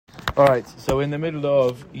All right, so in the middle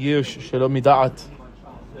of Yush Shalom Mida'at.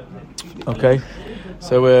 Okay,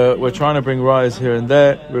 so we're trying to bring rise here and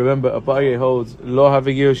there. Remember, Abaye holds Lo Have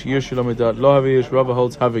Yush, Yush Shalom Mida'at. Lo Have Yush, Rava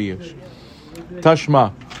holds Have Yush.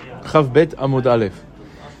 Tashma, Chav Bet Amud Aleph.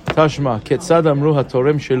 Tashma, Ketzad Amru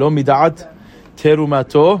HaTorem Shalom Mida'at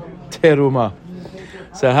Terumato Teruma.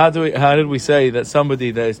 So how did we say that somebody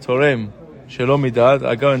that is Torem Shalom Mida'at,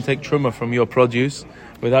 I go and take truma from your produce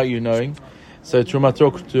without you knowing? So truma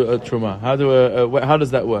truma. How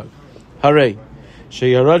does that work? Hare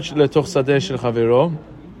sheyaraj letoch sadeh shel chavero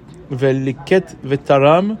veliket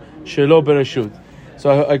v'taram shelo bereshut.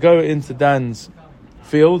 So I go into Dan's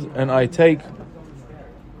field and I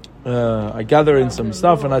gather in some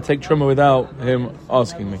stuff and I take truma without him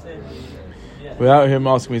asking me to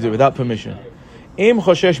do, without permission. Im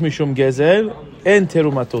choshesh mishum gezel en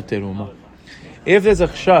terumato teruma. If there's a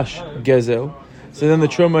chash gezel, so then the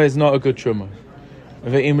truma is not a good truma.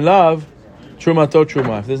 Ve'im lav, trumato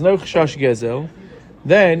truma. If there's no chash gezel,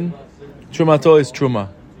 then trumato is truma.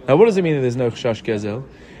 Now, what does it mean that there's no chash gezel?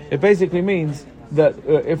 It basically means that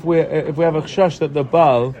if we have a chash that the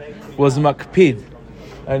Baal was makpid,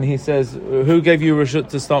 and he says, "Who gave you reshut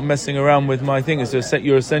to start messing around with my thing?" So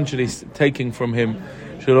you're essentially taking from him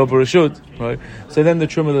shelo b'reshut, right? So then the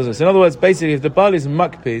truma doesn't. So in other words, basically, if the Baal is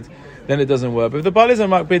makpid, then it doesn't work. But if the Baal is a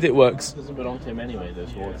makpid, it works. It doesn't belong to him anyway, though.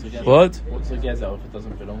 So what? What's the gezel if it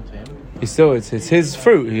doesn't belong to him? It's his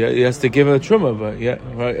fruit. He has to give a truma, but yeah,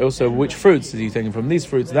 right. Also, which fruits is he taking from? These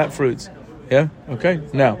fruits, that fruits. Yeah. Okay.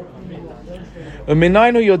 Now,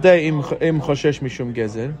 minayin hu yodeh im choshesh mishum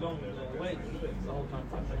gezel.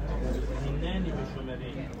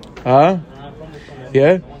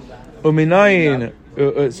 Yeah. Uminayin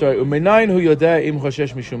hu yodeh im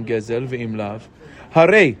choshesh mishum gezel ve'im lav.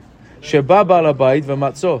 Hare. Sheba Balabayit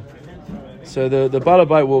v'matzo. So the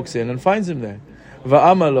Balabayit walks in and finds him there.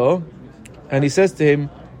 Va'amalo, and he says to him,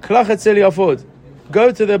 Klach etzel yafod,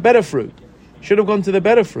 go to the better fruit. Should have gone to the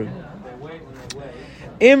better fruit.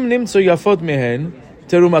 Im nimtzo yafod mehen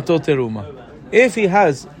terumato teruma. If he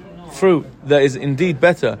has fruit that is indeed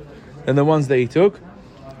better than the ones that he took,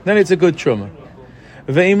 then it's a good truma.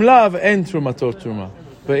 Ve'im lav en trumato truma.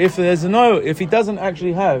 But if he doesn't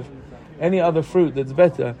actually have any other fruit that's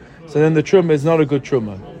better, so then the truma is not a good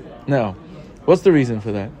truma. Now, what's the reason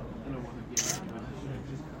for that?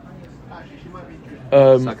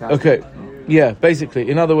 Okay, yeah, basically.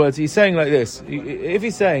 In other words, he's saying like this. If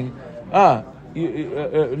he's saying,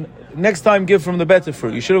 next time give from the better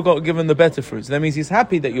fruit, you should have given the better fruit. So that means he's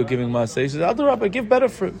happy that you're giving Maaseh. He says, Adarabba, give better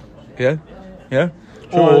fruit. Yeah? Yeah?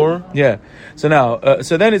 Truma. Or yeah. So now,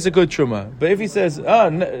 so then it's a good truma. But if he says,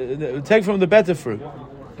 take from the better fruit,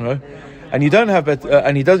 right? And you don't have better,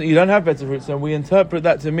 you don't have better fruit. So we interpret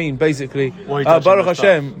that to mean basically, Baruch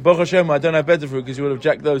Hashem, I don't have better fruit because you would have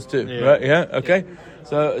jacked those too, right? Yeah, okay.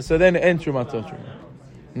 So then enter truma.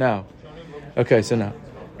 Now, okay. So now,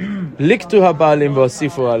 liktu habalim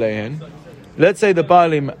v'osifu aleihen. Let's say the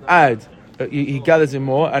balim add, he gathers in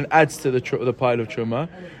more and adds to the pile of truma.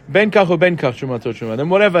 Ben kach or ben kach truma to truma. Then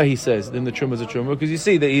whatever he says, then the truma is a truma because you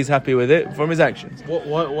see that he's happy with it from his actions.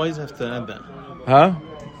 Why does he have to add that? Huh?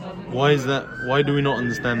 Why is that? Why do we not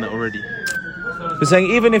understand that already? We're saying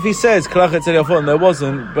even if he says Klach etzel yafod, there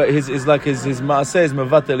wasn't, but his maaseh is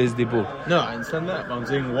mevatel his dibur. No, I understand that, but I'm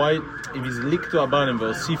saying why if he's liktu abanim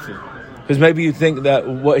v'osifu? Because maybe you think that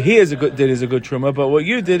what he did is a good truma, but what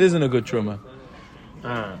you did isn't a good truma.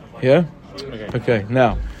 Yeah. Okay.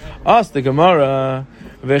 Now, ask the Gemara.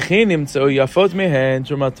 V'chi nimtzu yafot mehen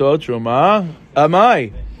trumato truma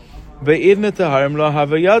amai ve'idne taharim lo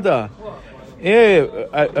havayada.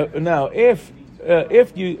 Now, if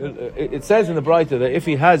you, it says in the Braita that if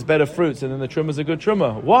he has better fruits, then the truma is a good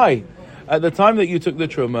truma. Why? At the time that you took the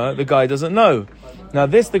truma, the guy doesn't know. Now,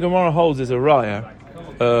 this the Gemara holds is a raya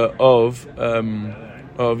of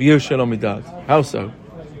Yush Shalom Mida'at. How so?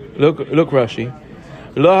 Look, Rashi.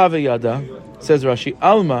 Lo havayada, says Rashi.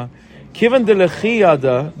 Alma kivan delechi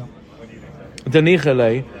yada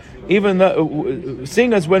denichalei. Even though,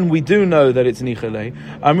 seeing as when we do know that it's nichale,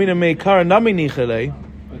 Amrina meikara nami nichale,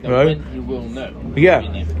 right? When you will know.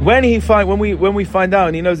 Yeah, when we find out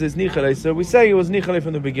and he knows it's nichale, so we say it was nichale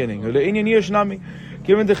from the beginning. So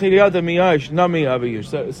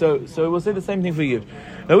we'll say the same thing for you.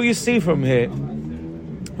 Now, what you see from here,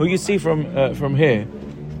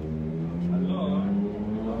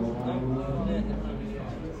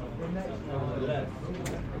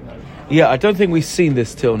 yeah, I don't think we've seen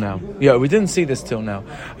this till now. Yeah, we didn't see this till now.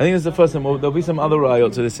 I think it's the first time. There'll be some other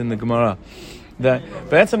rayot to this in the Gemara. That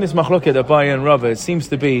but this machloket Abaye and Rava, it seems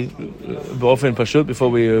to be often pashut before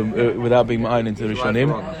we without being ma'ayin into the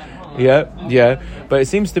Rishonim. Yeah. But it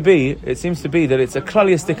seems to be that it's a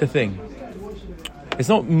klaliastika thing. It's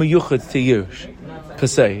not miyuchat to yush per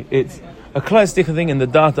se. It's a klaliastika thing in the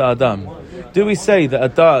dat adam. Do we say that a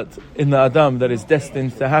dat in the adam that is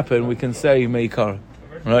destined to happen, we can say meikar?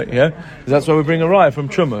 Right, yeah? Because that's why we bring a raya from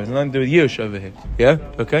Truma. It's nothing to do with Yush over here. Yeah?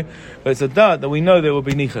 Okay? But it's a dart that we know there will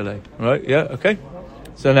be Nichale. Right? Yeah? Okay?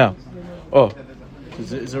 So now.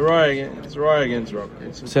 It's a raya against Rob.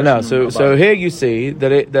 So now, so here you see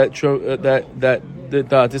that the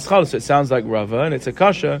dart is Chal. So it sounds like Rava, and it's a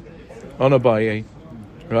kasha on Abaye.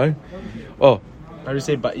 Right? How do you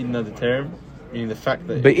say Ba'idna the term? Meaning the fact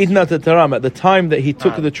that... Ba'idna the taram, at the time that he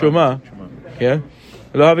took the Truma. Yeah?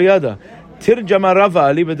 Lo haviyada. Tirjama Rava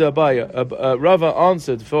aliba de Abaye. Rava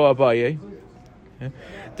answered for Abaye.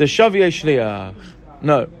 The Shaviyeh Shliach.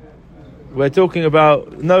 No, we're talking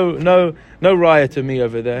about no raya to me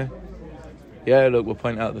over there. Yeah, look, we'll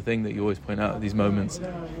point out the thing that you always point out at these moments.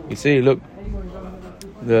 You see, look,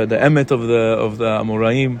 the emet of the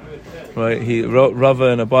Amoraim, right? Rava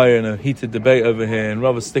and Abaye in a heated debate over here, and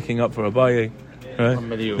Rava's sticking up for Abaye. Right?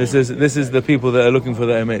 This is the people that are looking for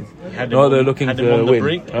the emet. No, they're looking to win.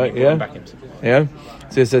 Right? Yeah.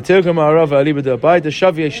 So it's a Tirgam Arava Aliba de Abai de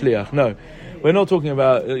Shaviyeh Shliach. No, we're not talking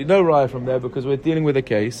about no raya from there because we're dealing with a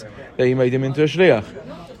case that he made him into a shliach.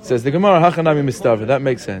 Says the Gemara Hachanami Mistavra. That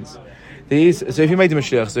makes sense. So if you made him a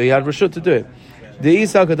shliach, so he had reshut to do it. The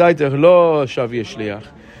Isa Kadaitach lo Shaviyeh Shliach.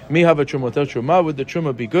 Mi have a truma. Would the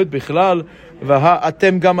truma be good? Bichlal v'ha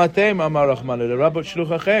atem gamatem amar Rachman l'rabot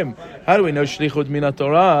shluchachem. How do we know shlichut min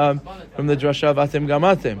Torah from the drasha of atem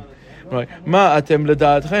gamatem? Right. Ma atem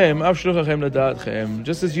l'da'atchem, av shluchachem l'da'atchem.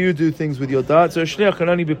 Just as you do things with your da'at, so a shliach can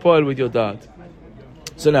only be poil with your da'at.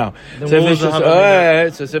 So now, so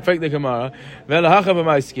it's affect the Gemara.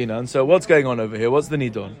 And so what's going on over here? What's the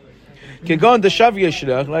nidon? Kigon the Shaviyeh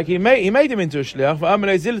Shliach, like he made him into a shliach.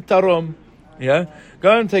 V'amelei zil tarom. Yeah,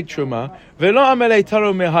 go and take truma. V'lo amelei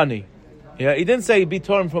tarom mehani. Yeah, he didn't say be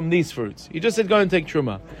torn from these fruits. He just said go and take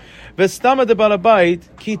truma. V'stama de balabait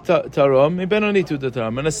ki tarom mi benonitu de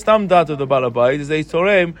tarom. And a stam dat of the balabait is a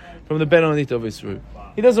torem from the benonit of his fruit.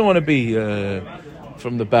 He doesn't want to be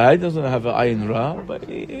from the bad. He doesn't have an ayin ra, but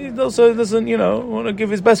he also doesn't, want to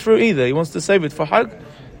give his best fruit either. He wants to save it for hag.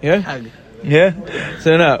 Yeah, hag. Yeah.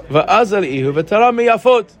 So now v'azal ihu v'taram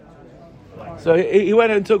miyafot. So he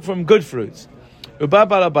went and took from good fruits. So he had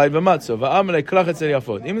better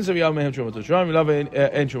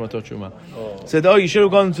Said, you should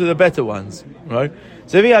have gone to the better ones, right?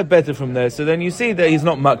 So if he had better from there, so then you see that he's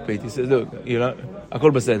not makpid. He says, look,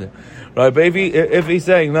 akol baseder, right? But if he's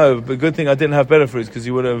saying no, but good thing I didn't have better fruits because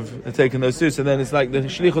you would have taken those two. So then it's like the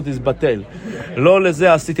shlichut is batel. Lo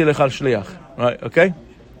lezeh asiti lechal shliach, right? Okay,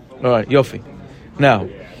 all right, yofi. Now,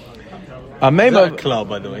 is that a klal,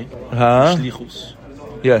 by the way? Shlichus.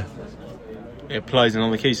 Yeah. It applies in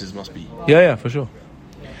all the cases, must be. Yeah, for sure.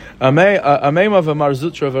 Ameim of Mar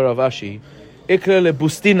Zutra v'Ravashi, ikra le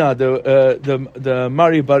Bustina, the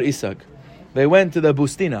Mari Bar Isaac. They went to the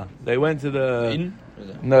Bustina. They went to the...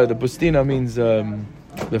 No, the Bustina means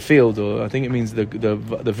the field, or I think it means the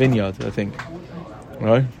vineyard, I think.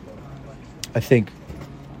 Right? I think.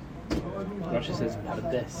 Rashi says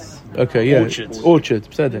Pardes. Okay, yeah. Orchard,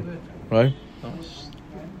 said it. Right? Nice.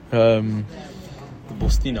 The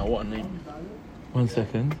Bustina, what a name. 1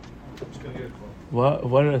 second.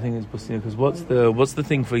 Why did I think it's Bustina? Because what's the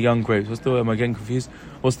thing for young grapes? What's the word? Am I getting confused?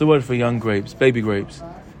 What's the word for young grapes? Baby grapes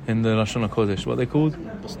in the Lashon HaKodesh. What are they called?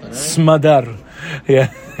 Smadar.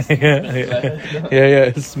 Yeah.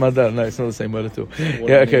 Smadar. No, it's not the same word at all.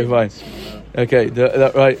 Yeah. Okay. Fine. Okay.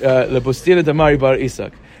 Right. The Bustina de Mari Bar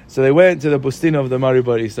Isaac. So they went to the Bustina of the Mari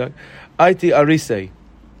Bar Isaac. Aiti Arise.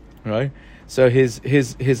 Right. So his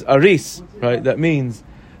aris. Right. That means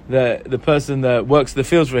that the person that works the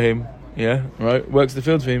fields for him, works the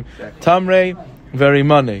fields for him. Tamre, very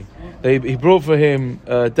money. He brought for him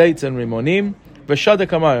dates and rimonim, v'shada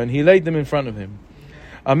kamayon. He laid them in front of him.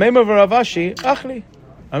 Amem of Ravashi, achli.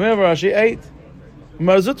 Amem of Ravashi ate.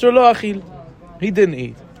 Marzutra lo achil. He didn't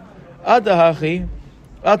eat. Ada hachi,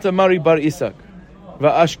 ata Mari Bar Isaac,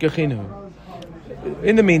 va'ashkechinu.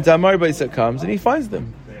 In the meantime, Mari Bar Isaac comes and he finds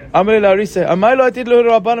them. Amre larise, amay lo atid lo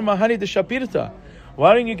rabbanim mahani de shapirta.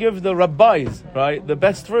 Why don't you give the rabbis, right, the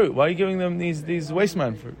best fruit? Why are you giving them these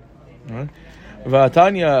wasteman fruit? Right?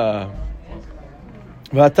 V'atanya,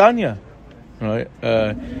 right?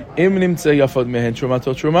 Im nimtze yafod mehen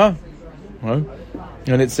trumato truma, right?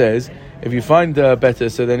 And it says, if you find better,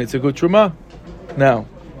 so then it's a good truma. Now,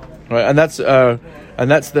 right? And that's the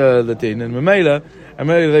din. And Mamela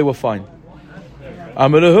they were fine.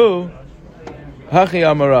 Amalahu, hachi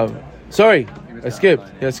amarav. Sorry, I skipped.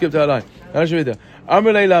 Yeah, I skipped that line.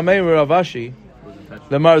 Amrulei la'amei Ravashi,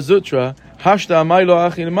 lemar zutra, hashta amaylo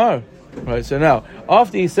achi lemar. Right. So now,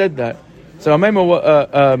 after he said that, so Mar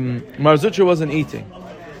Zutra wasn't eating.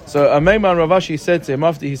 So Amema and Ravashi said to him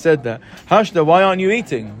after he said that, Hashda, why aren't you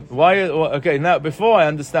eating? Why? Okay, now before I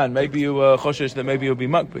understand, maybe you were choshesh that maybe you'll be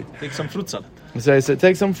makbid. Take some fruit salad. So he said,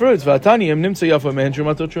 take some fruits. If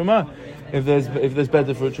there's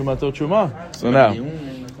better fruit, trumato truma. So now,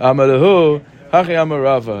 Amalahu hachi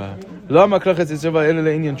amarava lama klachet yitzeva ele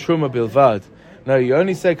le'inyan truma bilvad. Now you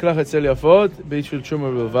only say klachet yafod b'ishul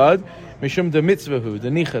truma bilvad mishum de mitzvahu de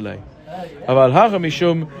nichalei. Aval hacha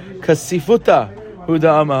mishum kasifuta hu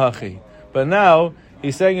da amahachi. But now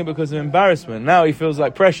he's saying it because of embarrassment. Now he feels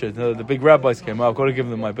like pressured. The big rabbis came. I've got to give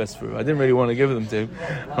them my best fruit. I didn't really want to give them to him,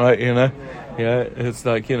 right? Yeah. It's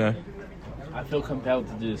like I feel compelled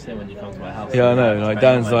to do the same when you come to my house. Yeah, I know. Like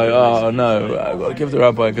Dan's like, oh no, I've got to give the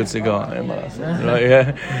rabbi a good cigar. Right,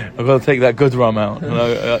 yeah, I've got to take that good rum out.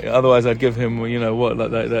 Otherwise, I'd give him,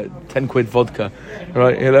 like that 10 quid vodka,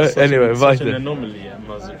 right? Anyway, such an anomaly.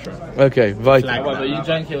 Okay, Vita. Like, but you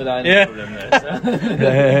drank it without any problem there.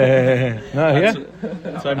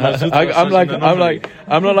 So. I'm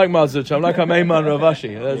not like Mazuch. I'm like Ameiman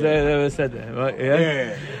Ravashi. They never said that, right?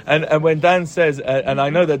 Yeah. And when Dan says, and I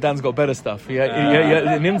know that Dan's got better stuff.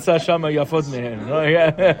 Nimsa shama yafod mehen.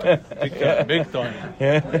 Big time.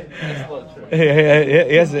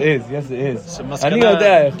 Yes, it is. And he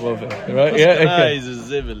right?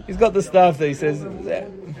 He's got the stuff that he says.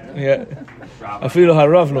 Yeah. אפילו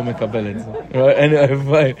הרב לא מקבל את זה.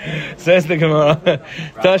 Anyway, says the Gemara.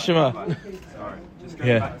 Tashma.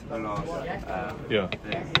 Yeah.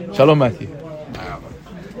 Shalom, Matthew.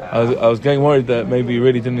 I was getting worried that maybe you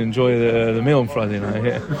really didn't enjoy the meal on Friday night.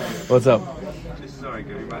 Yeah. What's up? Sorry,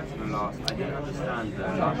 going back to the last. I didn't understand the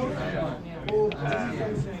last.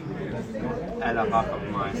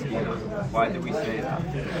 Why did we say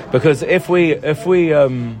that? Because if he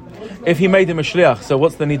made him a shliach, so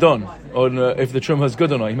what's the nidon? Or if the truma is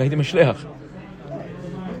good or not, he made him a shliach.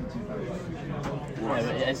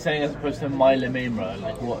 It's saying as opposed to my lemimra,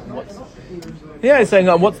 like what's? Yeah, it's saying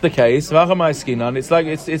what's the case? It's like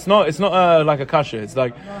it's not like a kasha. It's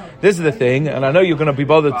like this is the thing, and I know you're going to be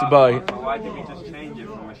bothered to buy. Why did we just change it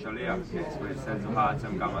from a shaliach case where it says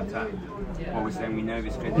ha'atam gamatam? What we're saying we know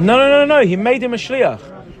this. No. He made him a shliach.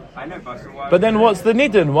 I know, but then what's the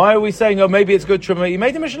nidon? Why are we saying, maybe it's good truma? He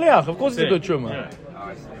made him a shliach. Of course it's a good truma.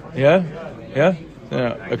 Yeah?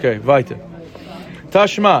 Okay, weiter.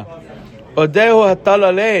 Tashma. Odehu hatal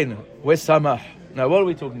alein vesamach. Now, what are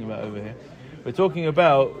we talking about over here? We're talking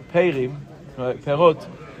about peirim, right? Perot.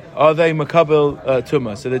 Are they makabel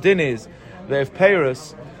tuma? So the din is that if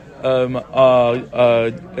peiros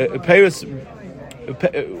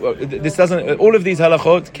this doesn't. All of these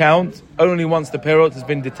halachot count only once the perot has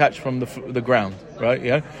been detached from the ground, right?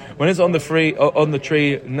 Yeah. When it's on the tree,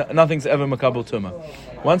 nothing's ever makabel tuma.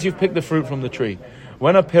 Once you've picked the fruit from the tree,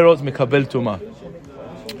 when a perot makabel tuma,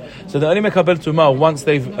 so the only makabel tuma once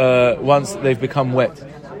they've become wet,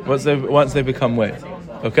 once they've become wet,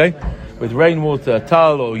 okay, with rainwater,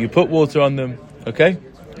 tal, or you put water on them, okay.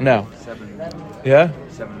 Now, yeah.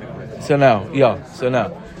 So now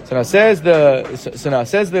says the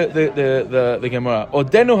Gemara.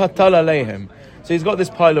 Odenu hatal aleihem. So he's got this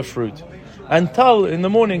pile of fruit, and tal in the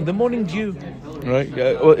morning dew, right,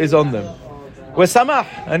 is on them. We're samach,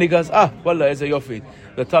 and he goes, wallah, is a yofi.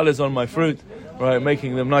 The tal is on my fruit, right,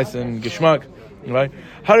 making them nice and gishmak, right.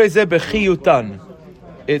 Harizeh bechiyutan.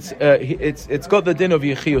 It's got the din of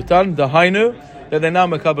yechiyutan, the hainu that they're now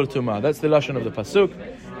makabel tuma. That's the lashon of the pasuk.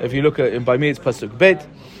 If you look at by me, it's pasuk bet.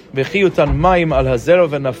 V'chiyutan mayim al hazero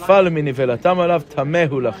v'nafal minivelatam alav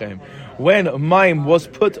tamehu lachem. When mayim was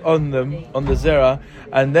put on them, on the zera,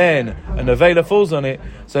 and then an avela falls on it,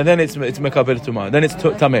 so then it's mekabel tumah. Then it's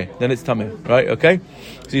tameh. Right? Okay.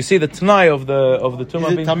 So you see the t'nai of the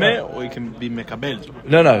tumah. Is it tameh or it can be mekabel?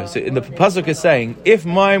 No. So in the pasuk is saying if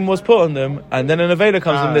mayim was put on them, and then an avela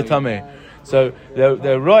comes on, they're tameh. So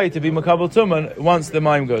they're right to be makabel tumah once the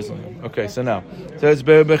mayim goes on them. Okay. So it's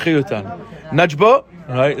bechiyutan najbo.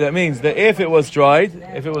 Right, that means that if it was dried,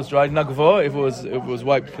 nagvo, if it was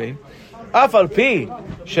wiped clean, afal pi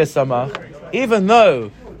shesamach, even though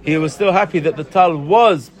he was still happy that the tal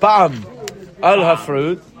was bam al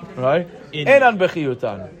hafrut, right? Enan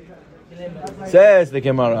bechiyutan. Says the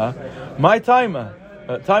Gemara, my timer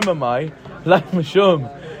my like mishum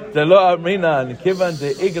the lo amrinan kivan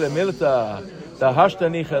de igle milta the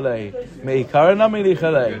hashtani chalei meikarana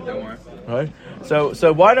milichalei, right? So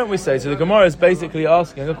why don't we say? So the Gemara is basically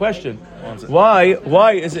asking a question. Why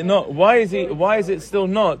is it not? Why is it still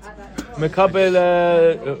not mekabel?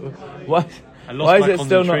 Why? I lost my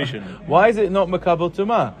concentration. Why is it not makabel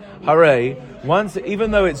tumah? Hooray! Once,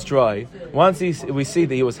 even though it's dry, once we see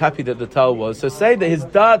that he was happy that the tal was. So say that his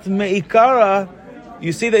dat meikara.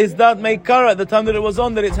 You see that his dat meikara at the time that it was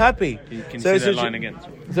on, that it's happy. You can so see that line again.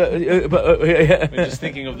 So, We're just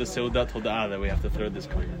thinking of the Seudat Hoda'ah that we have to throw this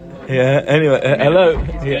quick. Yeah, anyway, hello.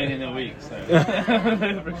 It's going in a week, so.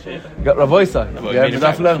 Got Rabbi Sai. Yeah, his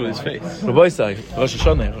face. Rabbi Sai. Rosh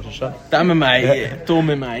Hashanah.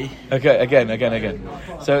 Okay, again.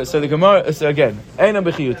 So the Gemara, so again, Einam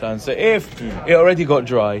b'chiyutan. So if it already got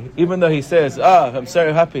dry, even though he says, I'm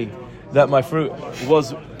so happy that my fruit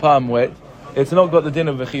was palm wet, it's not got the din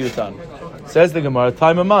of b'chiyutan. Says the Gemara,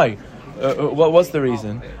 time am I? What's the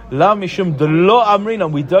reason? La mishum de lo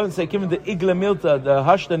amrinam. We don't say given the igla milta the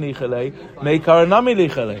hashta nichale meikaranami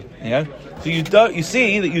nichale. Yeah. So you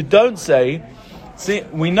see that you don't say. See,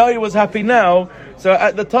 we know he was happy now. So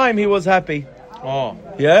at the time he was happy. Oh.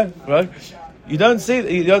 Yeah. Right. You don't say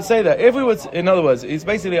that. If we would, in other words, it's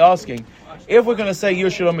basically asking. If we're going to say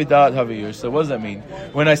Yushulom midat haviyush, so what does that mean?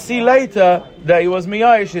 When I see later that he was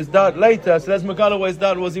miyayish his dat later, so that's Megala his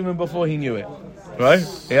dat was even before he knew it. Right?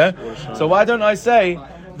 Yeah? So why don't I say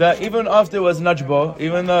that even after it was najbo,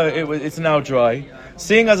 even though it's now dry,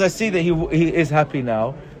 seeing as I see that he is happy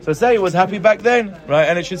now, so say he was happy back then, right?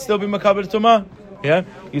 And it should still be makabel tumah. Yeah?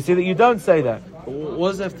 You see that you don't say that. What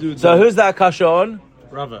does that have to do with So who's that kasha on?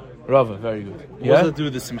 Rava, very good. What Yeah? does that do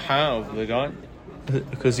with the simcha of the guy?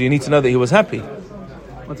 Because you need to know that he was happy.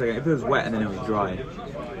 One second, if it was wet and then it was dry, it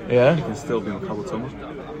Yeah? can still be makabel tumah.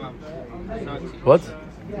 What?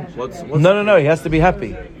 What's No. He has to be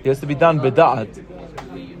happy. He has to be done b'da'at.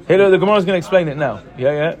 Hey, look, the Gemara is going to explain it now.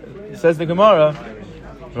 Yeah. Says the Gemara,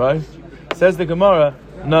 right? Says the Gemara,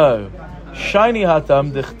 no. Shiny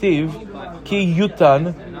hatam dechtiv ki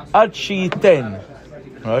yutan ad shiyiten.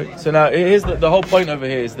 Right? So now, here's the whole point over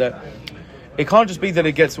here is that it can't just be that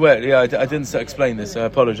it gets wet. Yeah, I didn't explain this, so I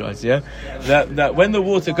apologize. Yeah, that when the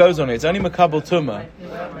water goes on it, it's only makabel tumah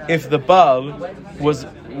if the bal was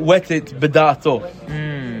wetted b'da'ato.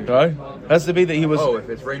 Right? Has to be that he was. Oh, if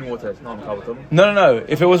it's rainwater, it's not makabel tumah. No.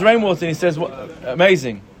 If it was rainwater, and he says,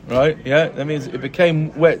 amazing, right? Yeah, that means it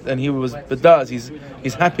became wet, and he was b'da'at.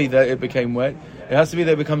 He's happy that it became wet. It has to be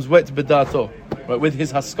that it becomes wet b'da'ato, right? With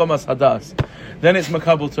his haskomas hadas, then it's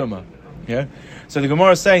makabel tumah. Yeah. So the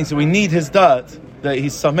Gemara is saying, so we need his dat that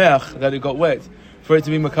he's sameach that it got wet for it to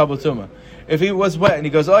be makabel tumah. If he was wet and he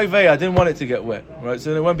goes, oy vey, I didn't want it to get wet, right? So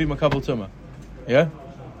then it won't be makabel tumah. Yeah.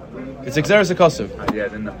 It's exeris akosiv. Yeah,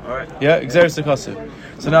 then all right. Yeah, exeris akosiv.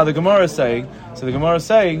 So now the Gemara is saying. So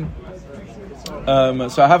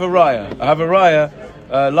I have a raya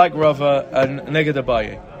like Rava and neged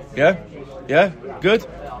Abaye. Yeah, good.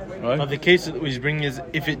 Right. But the case that he's bringing is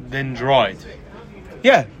if it then dried.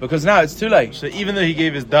 Yeah, because now it's too late. So even though he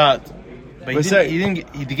gave his dat, but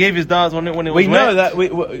he gave his dat when it was we wet. know that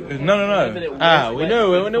no. We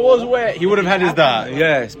know when it was wet, he would have had his dat.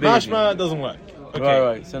 Yes, Mashma doesn't work. Okay.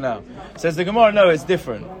 Right. So now says the Gemara. No, it's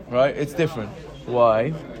different. Right, it's different.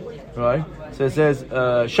 Why? Right. So it says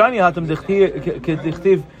shani hatam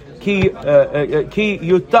dichtiv ki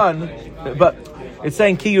yutan, but it's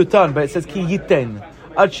saying ki yutan, but it says ki yiten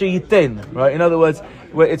ad yiten. Right. In other words,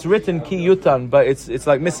 where it's written ki yutan, but it's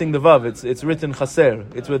like missing the vav. It's written chaser.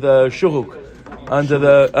 It's with a shuruk under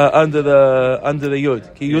the yud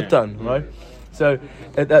ki yutan, right? So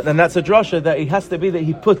and that's a drasha that it has to be that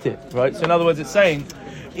he put it, right? So in other words, it's saying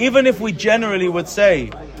even if we generally would say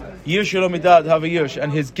yush lo midat have a yush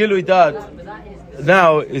and his gilui dat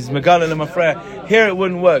now is megala lemafreya, here it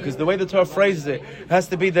wouldn't work because the way the Torah phrases it has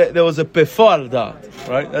to be that there was a befal dat,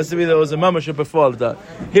 right? It has to be there was a mamash a befal dat.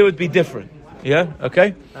 Here would be different. Yeah,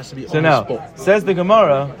 okay. Has to be so on now, the spot. says the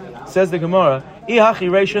Gemara, Ihachi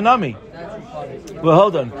Reisha Nami. Well,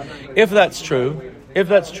 hold on. If that's true, in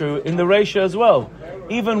the Reisha as well,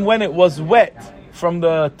 even when it was wet from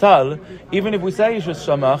the tal, even if we say you should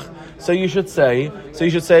shamach, so you should say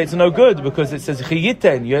it's no good because it says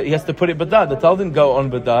chiyiten. He has to put it badat. The tal didn't go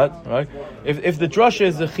on badat, right? If the drasha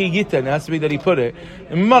is a chiyiten, it has to be that he put it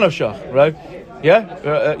in manoshach, right? Yeah.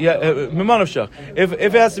 If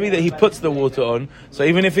it has to be that he puts the water on, so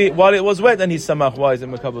even if while it was wet, then he's samach. Why is it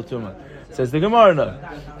makabel tumah? Says the Gemara, no.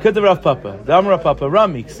 Kid the Rav Papa, the Amar Papa,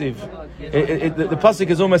 Rami Ksiv. The pasuk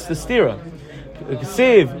is almost the stira.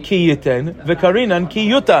 Ksiv ki yiten v'karinan ki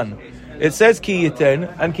yutan. It says ki yiten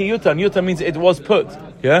and ki yutan. Yutan means it was put.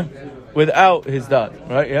 Yeah, without his dat.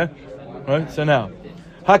 Right. Yeah. Right. So now,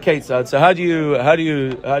 hakeitzad. So how do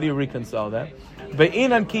you reconcile that?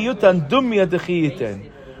 Ve'inan ki yutan dumya dechi yiten.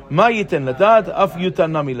 Ma yiten ladat af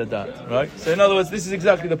yutan nami ladat. Right. So in other words, this is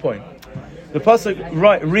exactly the point. the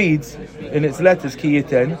pasuk reads in its letters ki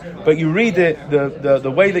yiten, but you read it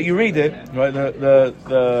the way that you read it, right? The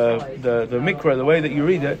mikra, the way that you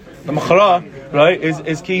read it, the machara, right,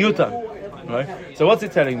 is ki yutan, right? So what's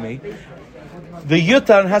it telling me? The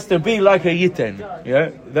yutan has to be like a yiten, yeah.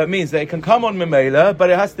 That means that it can come on memela, but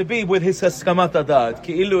it has to be with his haskamat adat,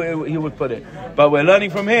 ki ilu he would put it. But we're learning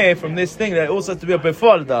from here, from this thing, that it also has to be a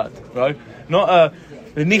before adat, right? Not a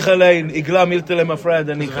nichale igla miltele mafred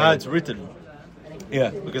and Because of how it's written. Yeah,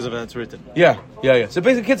 Because of how it's written. yeah. So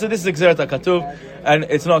basically, kids, so this is Xeret HaKatuv, and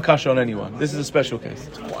it's not kasha on anyone. This is a special case.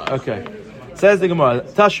 Okay. Says the Gemara,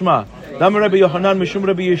 Tashma, Dam Rabbi Yohanan Mishum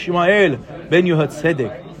Rabbi Yishmael ben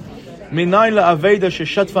Yehotzedek. Minayin la'aveda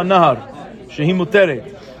sheshatfa nahar shehi muteret.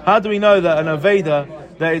 How do we know that an aveda,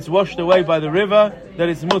 that it's washed away by the river, that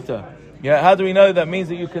it's mutter? Yeah. How do we know that means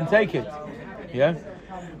that you can take it? Yeah.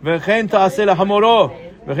 V'chen ta'aseh lahamoro,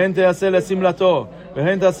 v'chen ta'aseh lasimlato,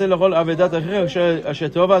 v'chen ta'aseh lachol avedat achicha asher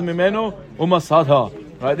tovad mimenu umasadha.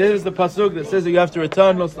 Right. This is the pasuk that says that you have to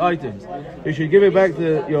return lost items. You should give it back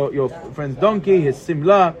to your friend's donkey, his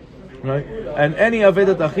simla, right? And any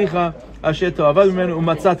avedat achicha asher tovad mimenu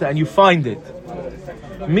umatzata, and you find it.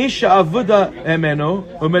 Misha avuda emenu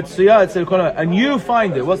umetsuya etzel kol, and you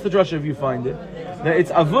find it. What's the drush if you find it? That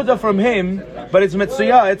it's avuda from him, but it's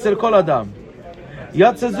metsuya etzel kol adam.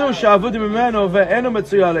 Yatzazu sha'avuda mimenu ve'enu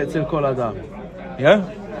metsuya etzel kol adam. Yeah.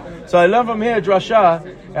 So I learn from here, drasha.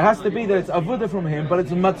 It has to be that it's avuda from him, but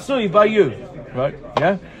it's matsui by you, right?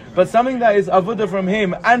 Yeah. But something that is avuda from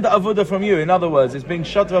him and avuda from you. In other words, it's being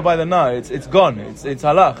shatva by the na. It's gone. It's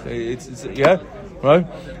halach. It's yeah, right.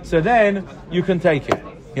 So then you can take it.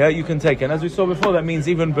 Yeah, you can take it. And as we saw before, that means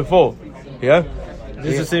even before. Yeah.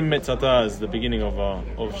 This is the same mitzvah as the beginning of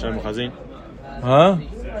Shem Chazin. Huh?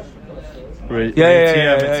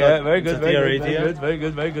 Yeah. Very good.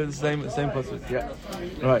 Same pasuk. Yeah.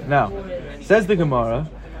 Right now, says the Gemara,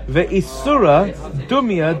 ve'isura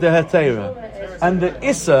dumia de hetera, and the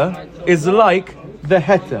issa is like the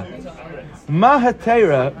heter. Ma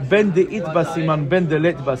hetera ben de it basiman ben de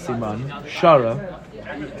let basiman shara.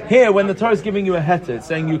 Here, when the Torah is giving you a heter, it's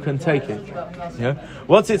saying you can take it. Yeah.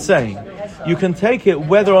 What's it saying? You can take it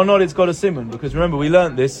whether or not it's got a simon. Because remember, we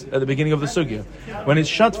learned this at the beginning of the sugya. When it's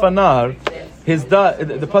shatfa nahar, his dat,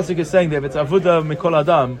 the pasuk is saying that if it's avuda mikol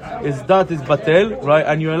adam, his dat is batel, right?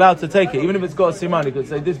 And you're allowed to take it, even if it's got a siman. You could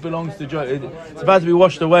say this belongs to Joe. It's about to be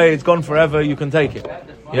washed away. It's gone forever. You can take it.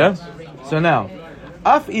 Yeah. So now,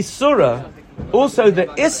 af isura, also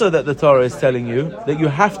the issa that the Torah is telling you that you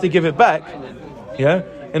have to give it back. Yeah.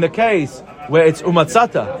 In a case where it's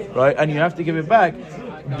umatzata, right, and you have to give it back,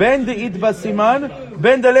 ben de it basiman,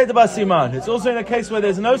 ben de let basiman. It's also in a case where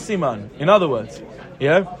there's no siman. In other words,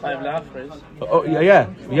 yeah. Oh yeah.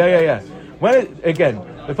 When again,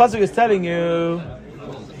 the pasuk is telling you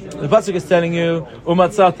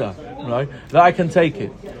umatzata, right, that I can take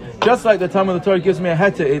it. Just like the time when the Torah gives me a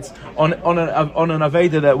heter, it's on an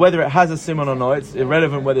aveda that whether it has a simon or not, it's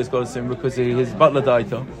irrelevant whether it's got a simon because his butler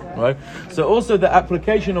daita, right? So also the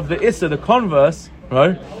application of the issa, the converse,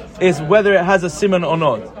 right, is whether it has a simon or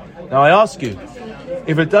not. Now I ask you,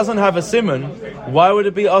 if it doesn't have a simon, why would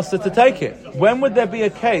it be asked to take it? When would there be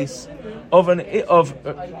a case of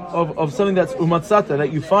something that's umatzata,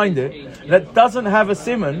 that you find it, that doesn't have a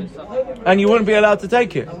simon, and you wouldn't be allowed to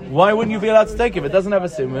take it? Why wouldn't you be allowed to take it? If it doesn't have a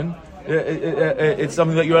simon, it's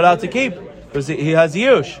something that you're allowed to keep, because he has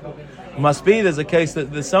yush. Must be there's a case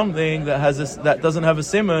that there's something that that doesn't have a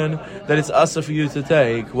simon, that it's asa for you to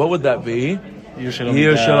take. What would that be?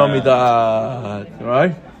 Yushalomidat.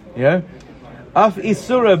 Right? Yeah? Af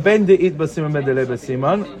isura ben de it basiman ben de le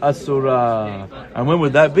basiman asura. And when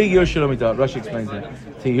would that be? Yushalomidat. Rashi explains it.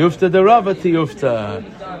 Tiyufta de Rava tiyufta.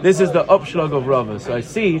 This is the upshlag of Rava. So I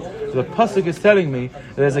see the pasuk is telling me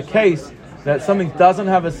that there's a case that something doesn't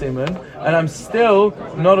have a simon, and I'm still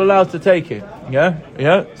not allowed to take it. Yeah.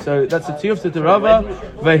 So that's a tiyufta de Rava.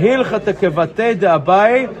 Vehilchata kevate de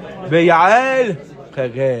abai ve'yael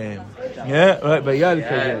kagem. Yeah. Right. Ve'yael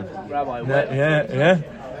kagem. Rabbi, Yeah.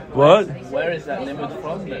 What? Where is that limit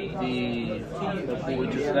from? The we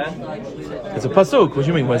just said? It's a pasuk. What do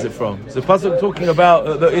you mean? Where's it from? It's a pasuk talking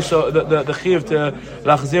about the chiv to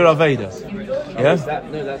lachzir aveda. Yeah.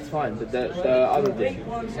 No, that's fine. But the other thing,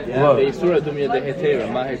 yeah. The isura dumya de hetera,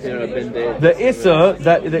 ma hetera ben de. The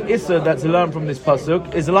issa that's learned from this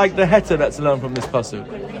pasuk is like the heter that's learned from this pasuk.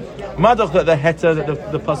 Madoch that the heter that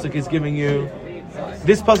the pasuk is giving you.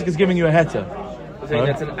 This pasuk is giving you a heter. Saying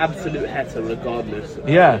that's an absolute heter regardless.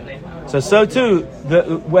 Yeah. So too,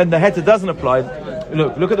 when the heter doesn't apply,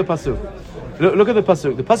 look at the pasuk. Look at the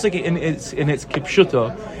pasuk. The pasuk in its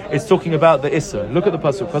kipshuta, it's talking about the issa. Look at the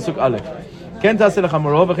pasuk. Pasuk aleph. כן תעשה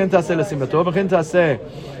לחמורו, וכן תעשה לשמלתו, וכן תעשה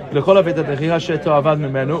לכל אביתתך שתאבד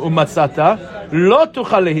ממנו, ומצאת, לא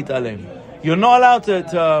תוכל להתעלם. You're not allowed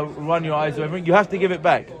to run your eyes over it. You have to give it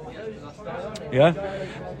back. Yeah?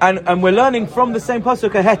 And we're learning from the same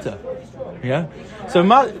pasuk a heta. Yeah? So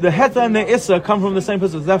the heta and the issa come from the same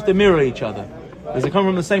pasuk. They have to mirror each other. Because they come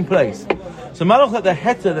from the same place. So malach that the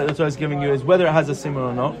heta that the Torah is giving you is whether it has a simon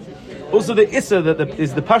or not. Also the issa that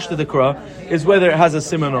is the pashta the Qur'an is whether it has a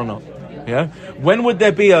simon or not. Yeah? When would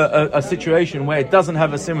there be a situation where it doesn't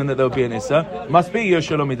have a simon that there will be an issa? Must be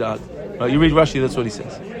Yerushalom Midad. You read Rashi, that's what he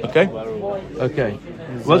says. Okay? Okay.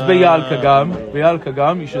 What's Beyal Kagam? Beyal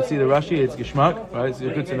Kagam, you should see the Rashi, it's Gishmak, right? It's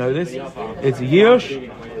good to know this. It's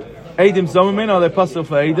Yerush, Eidim Zomamin, are they possible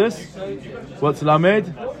for Eidus? What's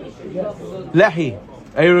Lamed? Lehi,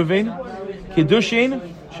 Eruvin, Kiddushin,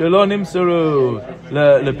 Shelo Nimsuru,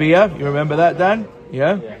 Lebiyav, you remember that, Dan?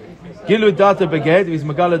 Yeah? Gilu Data Beged, is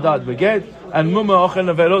Magala Dat Beged, and Mumma Ochen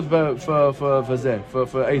Avelot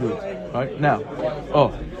for Eidut. Right? Now,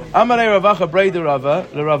 Amarei Ravacha Breda Rava,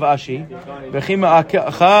 Le Rav Ashi, Bechima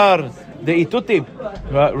Achar De Itutib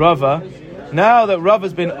Rava. Now that Rav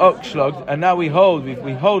has been oxlogged, and now we hold the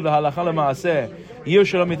halacha l'maaseh,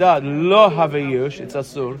 Yush Midad, Lo Have Yush, it's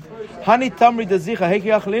Asur. Hani Tamri Dezicha,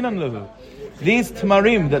 Heki Achlinan Lehu. These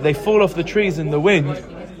tamarim that they fall off the trees in the wind,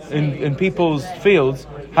 in people's fields,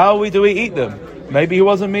 how do we eat them? Maybe he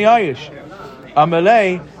wasn't miyayish.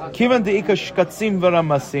 Amalei, kivan deika shkatzim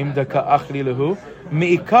v'ramasim deka achli lehu,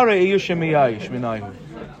 mi'ikare iyush miyayish minayu.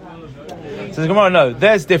 So the Gemara, no,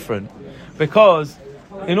 there's different. Because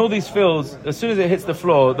in all these fields, as soon as it hits the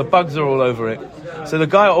floor, the bugs are all over it. So the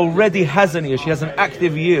guy already has an yish, he has an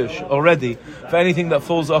active yish already for anything that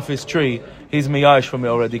falls off his tree. He's miyayish from it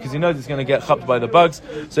already because he knows it's going to get chapped by the bugs.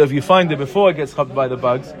 So if you find it before it gets chapped by the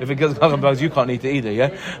bugs, if it gets chapped by the bugs, you can't eat it either,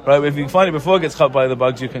 yeah? Right? If you find it before it gets chapped by the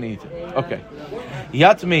bugs, you can eat it. Okay.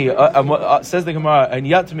 Yatmi, says the Gemara, and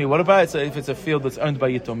Yatmi, what about if it's a field that's owned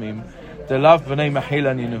by Yitomim? The lav b'nei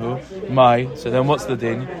mahilan yinuhu, mai. So then what's the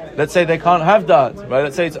din? Let's say they can't have that, right?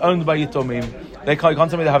 Let's say it's owned by Yitomim. They can't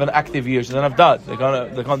tell me they have an active year, so they don't have that.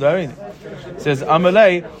 They can't do anything. It says,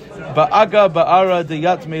 Amalei, ba'aga ba'ara de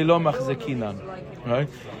yatmi lo machzekinan. Right?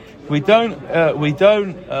 We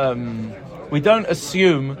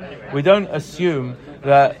don't assume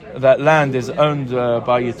that land is owned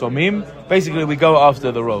by Yitomim. Basically, we go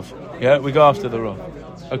after the rov. Yeah, we go after the rov.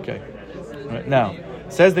 Okay. Right, now,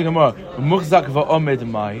 says the Gemara, muchzak va'omed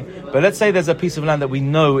mai. But let's say there's a piece of land that we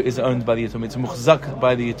know is owned by the Yitomim. It's muchzak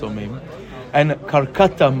by the Yitomim. And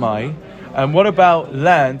karkata mai. And what about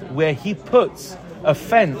land where he puts a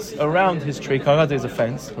fence around his tree? Karkata is a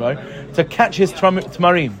fence, right? To catch his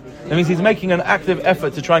tamarim. That means he's making an active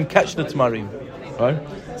effort to try and catch the tamarim, right?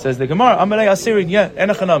 Says the Gemara, Amalei Asirin, yeah,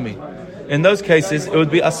 enachanami. In those cases, it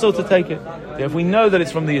would be asur to take it. If we know that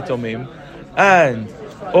it's from the Yitomim,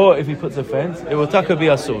 or if he puts a fence, it will taka be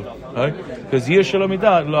asur, right? Because Yush Shalom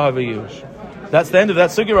Midat, lo have a Yush. That's the end of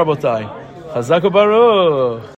that sugi, Rabotai. Chazak u'baruch.